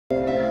IMC,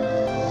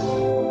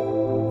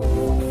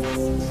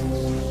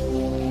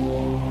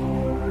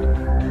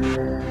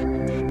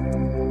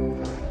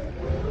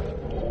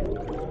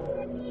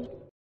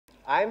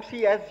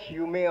 as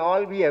you may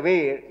all be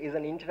aware, is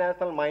an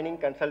international mining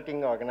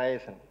consulting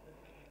organization,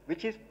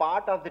 which is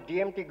part of the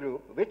DMT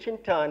group, which in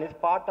turn is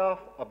part of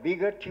a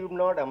bigger tube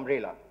node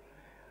umbrella,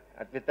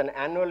 with an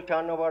annual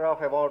turnover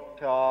of about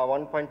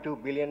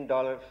 $1.2 billion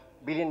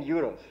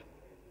euros.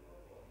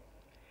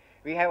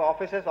 We have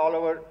offices all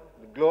over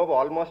the globe,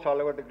 almost all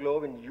over the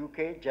globe, in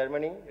UK,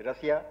 Germany,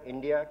 Russia,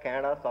 India,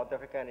 Canada, South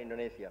Africa, and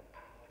Indonesia.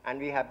 And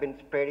we have been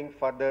spreading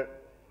further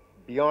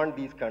beyond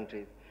these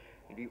countries.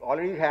 We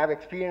already have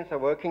experience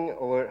of working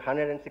over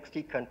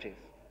 160 countries.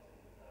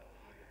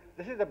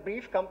 This is a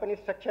brief company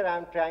structure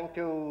I'm trying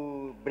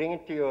to bring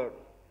it to your.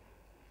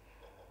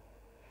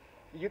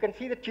 You can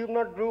see the tube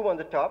node group on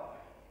the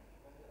top,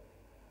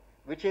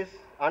 which is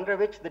under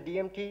which the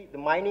DMT, the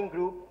mining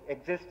group,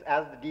 exists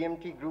as the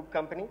DMT group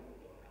company.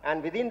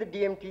 And within the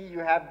DMT, you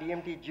have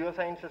DMT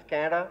Geosciences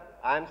Canada,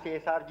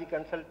 IMC-SRG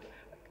Consult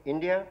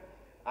India,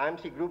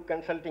 IMC Group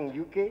Consulting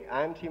UK,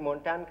 IMC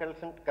Montan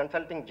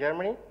Consulting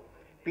Germany,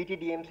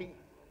 PTDMC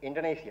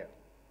Indonesia.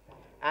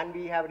 And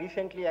we have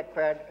recently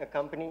acquired a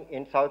company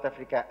in South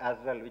Africa as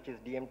well, which is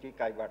DMT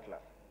Kaibatla.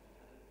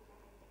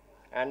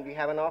 And we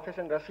have an office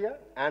in Russia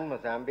and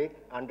Mozambique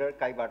under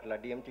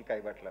Kaibatla, DMT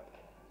Kaibatla.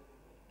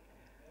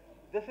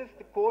 This is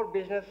the core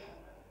business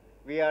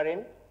we are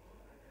in,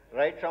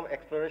 right from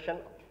exploration,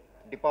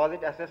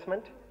 deposit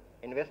assessment,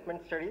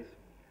 investment studies,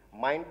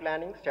 mine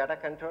planning, strata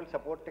control,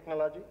 support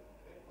technology,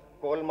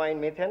 coal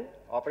mine methane,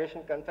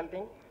 operation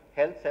consulting,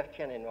 health,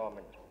 safety, and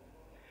environment,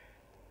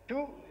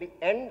 to the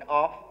end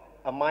of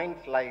a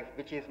mine's life,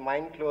 which is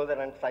mine closure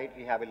and site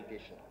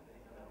rehabilitation.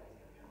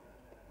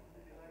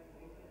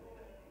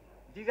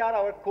 These are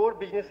our core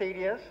business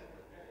areas.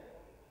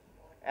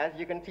 As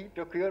you can see,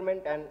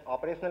 procurement and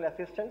operational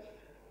assistance,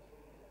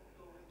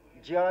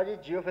 geology,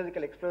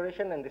 geophysical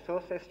exploration, and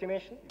resource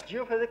estimation.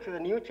 Geophysics is a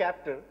new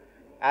chapter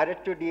added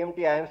to DMT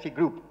IMC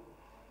group.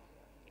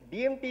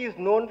 DMT is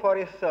known for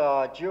its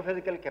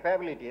geophysical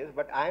capabilities,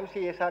 but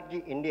IMC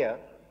SRG India,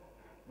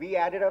 we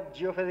added up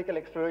geophysical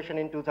exploration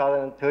in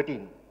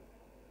 2013.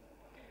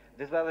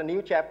 This was a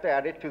new chapter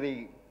added to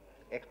the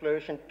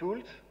exploration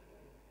tools.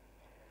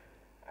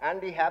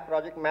 And we have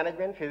project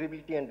management,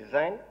 feasibility and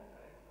design,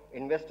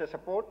 investor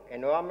support,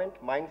 environment,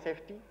 mine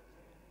safety,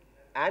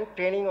 and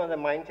training on the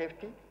mine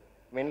safety,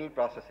 mineral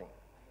processing.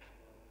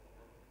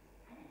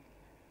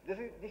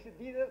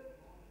 These are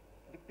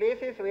the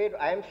places where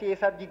IMC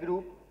SRG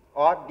group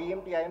or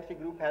DMT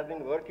IMC group has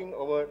been working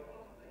over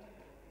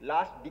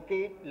last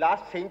decade,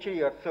 last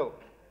century or so.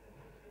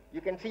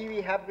 You can see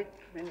we have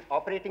been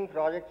operating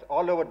projects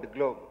all over the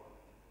globe.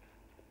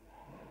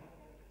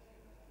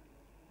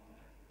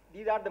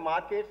 These are the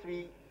markets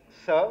we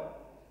serve.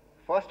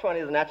 First one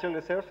is natural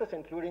resources,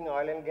 including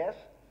oil and gas,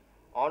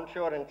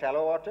 onshore and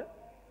shallow water,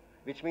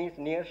 which means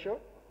near shore.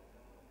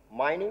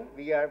 Mining,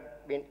 we have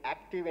been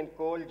active in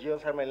coal,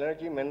 geothermal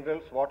energy,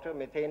 minerals, water,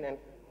 methane, and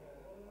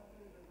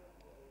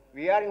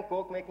we are in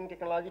coke making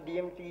technology.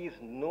 DMT is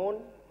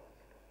known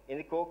in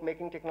the coke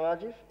making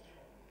technologies.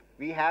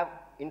 We have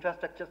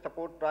infrastructure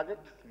support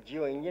projects,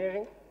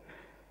 geoengineering,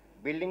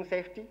 building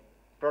safety,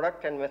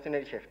 product and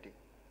machinery safety.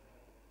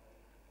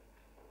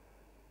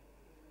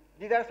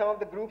 These are some of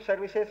the group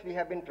services we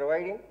have been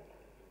providing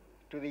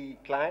to the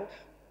clients: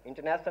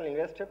 international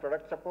investor,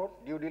 product support,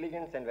 due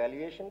diligence and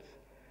valuations,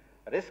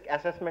 risk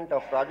assessment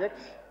of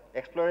projects,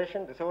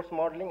 exploration, resource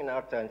modeling, and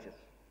earth sciences,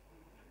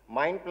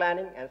 mine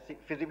planning and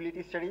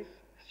feasibility studies,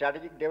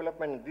 strategic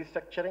development and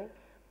restructuring,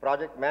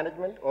 project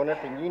management, owner's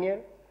engineer,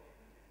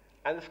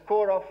 and the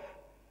score of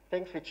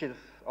things which is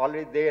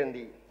already there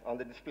on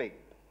the display.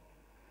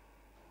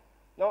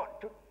 Now,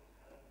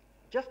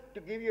 just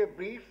to give you a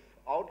brief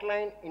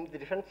outline in the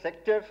different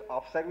sectors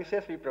of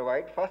services we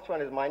provide. First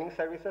one is mining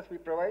services we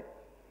provide,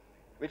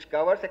 which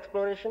covers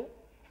exploration,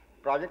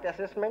 project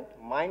assessment,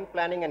 mine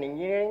planning and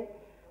engineering,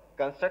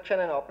 construction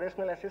and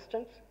operational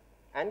assistance,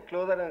 and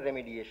closure and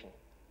remediation,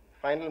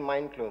 final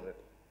mine closure.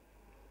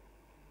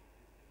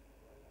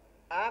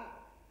 I'm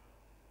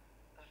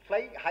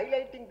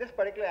highlighting this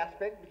particular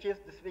aspect, which is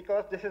this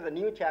because this is a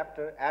new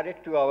chapter added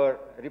to our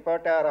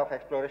repertoire of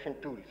exploration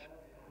tools.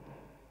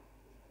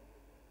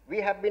 We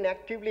have been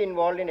actively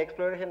involved in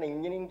exploration,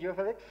 engineering,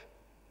 geophysics,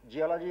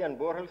 geology and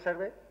borehole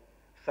survey,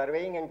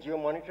 surveying and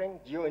geomonitoring,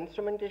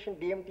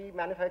 geoinstrumentation. DMT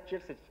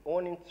manufactures its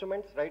own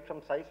instruments, right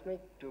from seismic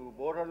to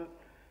borehole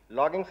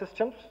logging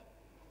systems,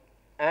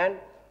 and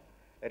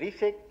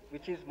RESEC,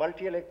 which is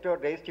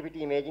multi-electrode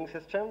resistivity imaging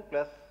system,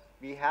 plus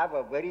we have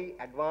a very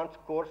advanced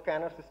core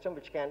scanner system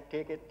which can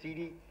take a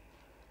 3D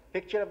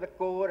picture of the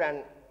core,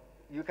 and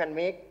you can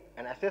make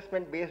an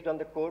assessment based on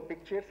the core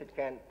pictures. It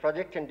can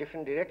project in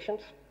different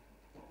directions.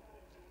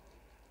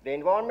 The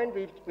environment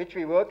which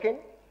we work in,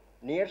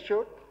 near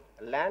shore,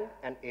 land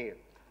and air.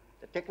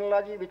 The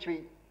technology which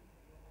we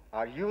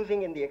are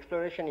using in the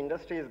exploration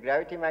industry is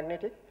gravity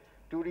magnetic,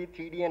 2D,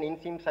 3D and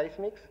in-seam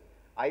seismics,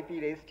 IP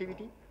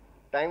resistivity,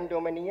 time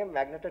domain EM,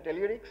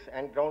 magnetotellurics,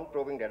 and ground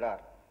probing radar.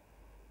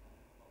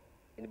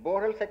 In the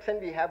borehole section,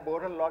 we have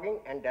borehole logging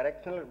and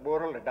directional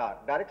borehole radar.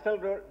 Directional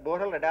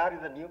borehole radar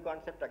is a new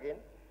concept again,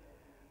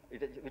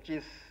 which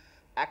is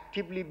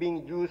actively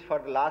being used for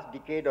the last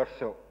decade or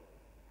so.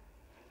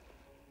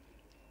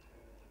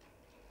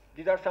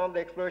 These are some of the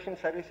exploration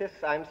services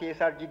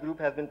IMC-SRG group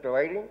has been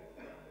providing: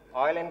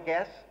 oil and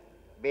gas,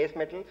 base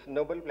metals,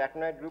 noble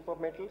platinumite group of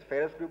metals,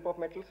 ferrous group of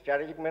metals,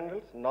 strategic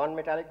minerals,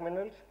 non-metallic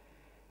minerals,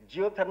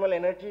 geothermal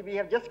energy. We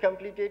have just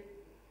completed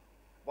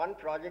one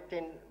project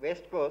in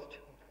West Coast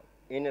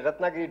in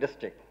Ratnagiri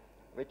district,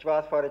 which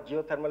was for a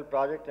geothermal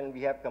project, and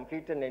we have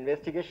completed the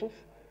investigations.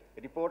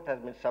 The report has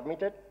been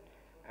submitted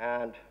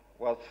and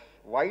was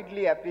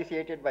widely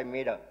appreciated by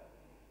MEDA,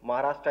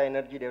 Maharashtra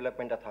Energy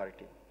Development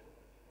Authority.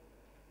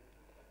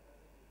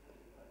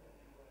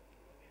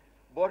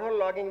 Borehole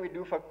logging we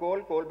do for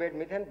coal, coal bed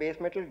methane, base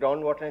metal,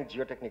 groundwater, and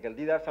geotechnical.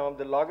 These are some of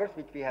the loggers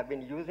which we have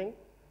been using.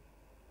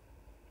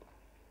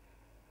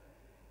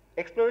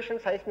 Exploration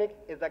seismic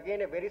is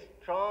again a very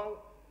strong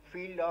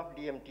field of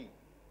DMT.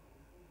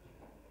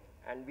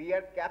 And we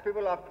are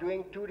capable of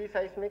doing 2D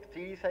seismics,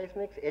 3D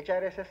seismics,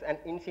 HRSS, and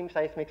in-sim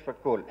seismics for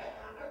coal.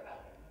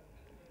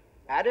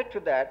 Added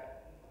to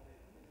that,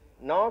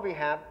 now we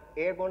have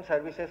airborne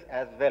services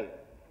as well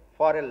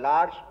for a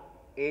large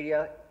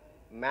area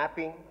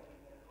mapping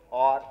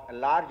or a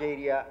large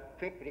area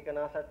quick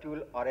reconnaissance tool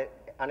or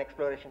an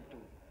exploration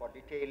tool for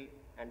detailed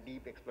and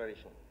deep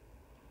exploration.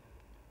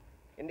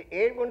 In the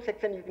airborne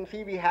section, you can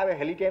see we have a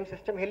helitame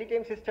system.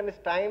 Helitame system is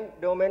time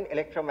domain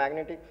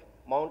electromagnetics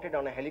mounted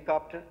on a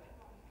helicopter,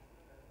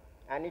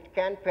 and it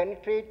can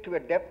penetrate to a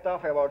depth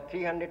of about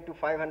 300 to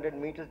 500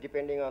 meters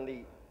depending on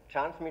the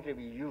transmitter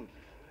we use.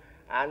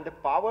 And the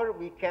power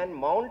we can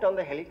mount on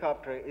the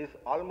helicopter is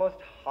almost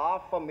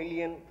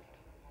 500,000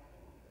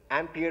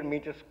 ampere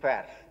meter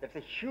squares. That's a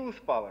huge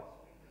power,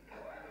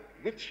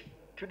 which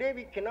today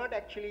we cannot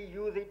actually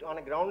use it on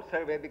a ground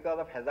survey because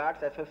of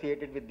hazards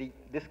associated with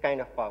this kind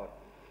of power.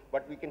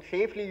 But we can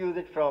safely use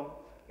it from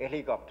a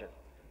helicopter,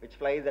 which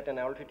flies at an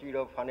altitude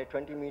of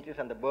 120 meters,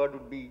 and the bird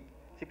would be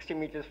 60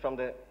 meters from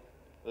the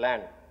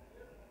land.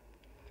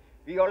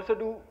 We also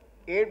do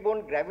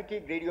airborne gravity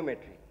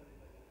gradiometry.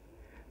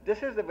 This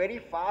is a very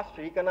fast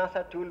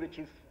reconnaissance tool which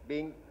is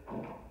being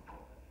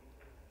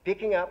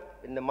picking up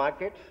in the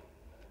markets,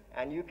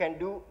 and you can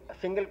do a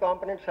single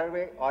component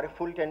survey or a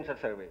full tensor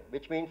survey,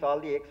 which means all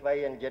the X,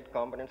 Y, and Z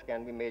components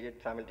can be measured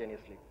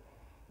simultaneously.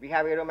 We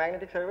have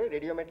aeromagnetic survey,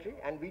 radiometry,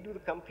 and we do the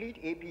complete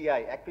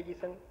API,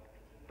 acquisition,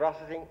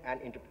 processing,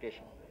 and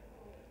interpretation.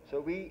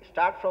 So we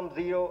start from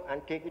zero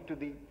and take it to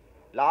the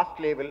last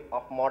level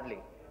of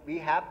modeling. We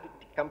have the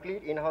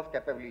complete in-house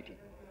capability.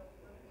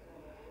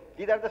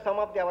 These are some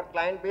of our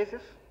client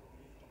bases.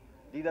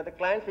 These are the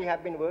clients we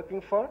have been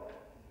working for.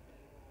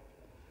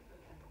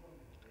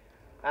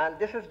 And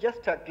this is just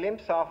a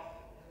glimpse of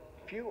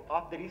few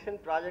of the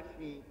recent projects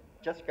we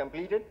just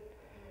completed.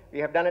 We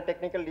have done a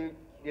technical due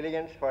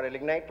diligence for a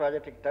lignite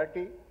project in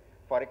Turkey,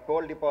 for a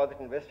coal deposit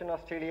in Western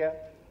Australia,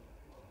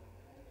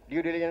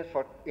 due diligence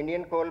for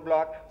Indian coal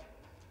block,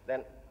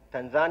 then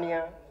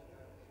Tanzania,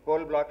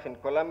 coal blocks in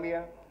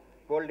Colombia,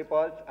 coal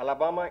deposits,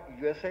 Alabama,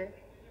 USA,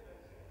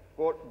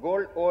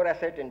 gold ore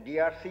asset in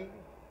DRC,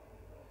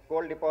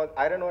 coal deposit,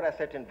 iron ore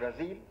asset in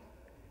Brazil,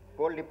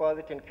 coal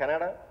deposit in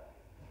Canada,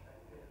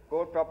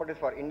 coal properties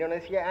for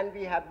Indonesia, and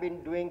we have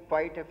been doing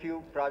quite a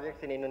few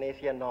projects in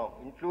Indonesia now,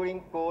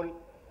 including coal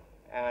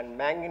and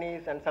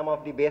manganese and some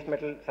of the base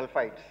metal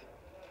sulfides.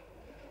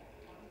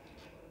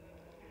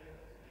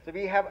 So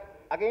we have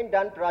again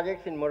done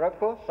projects in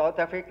Morocco, South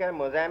Africa,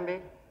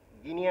 Mozambique,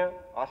 Guinea,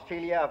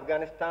 Australia,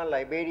 Afghanistan,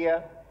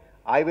 Liberia,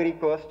 Ivory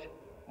Coast,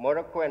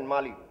 Morocco, and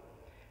Mali.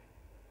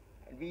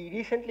 We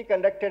recently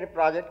completed a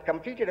project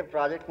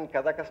in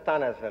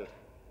Kazakhstan as well.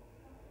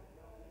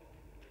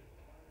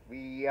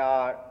 We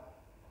are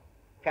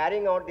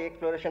carrying out the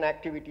exploration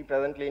activity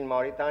presently in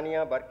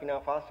Mauritania,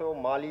 Burkina Faso,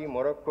 Mali,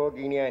 Morocco,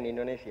 Guinea, and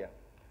Indonesia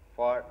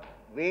for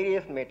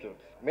various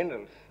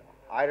minerals,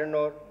 iron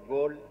ore,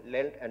 gold,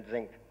 lead, and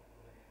zinc.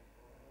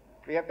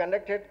 We have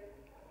conducted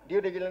due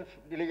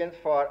diligence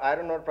for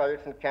iron ore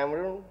projects in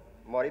Cameroon,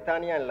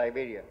 Mauritania, and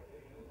Liberia.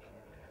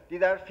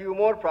 These are few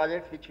more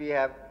projects which we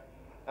have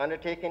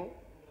undertaken.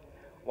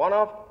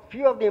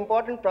 Few of the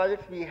important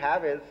projects we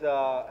have is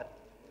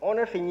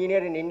Owner's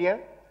Engineer in India,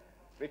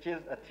 which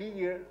is a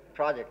 3-year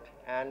project,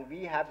 and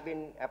we have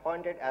been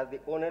appointed as the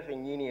owner's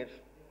engineers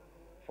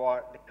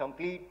for the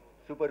complete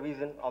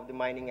supervision of the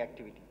mining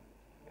activity.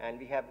 And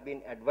we have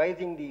been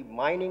advising the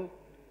mining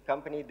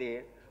company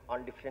there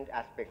on different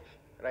aspects,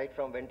 right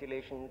from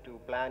ventilation to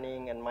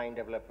planning and mine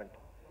development.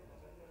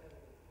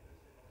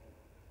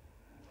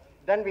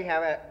 Then we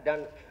have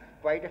done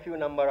quite a few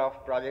number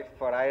of projects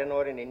for iron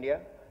ore in India,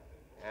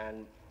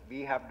 and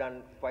we have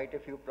done quite a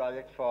few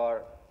projects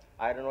for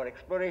iron ore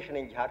exploration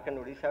in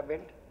Jharkhand-Odisha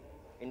belt,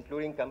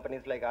 including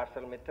companies like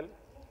ArcelorMittal.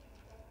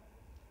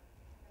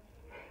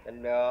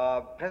 And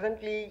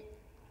presently,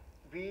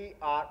 we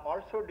are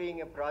also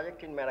doing a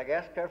project in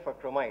Madagascar for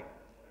chromite.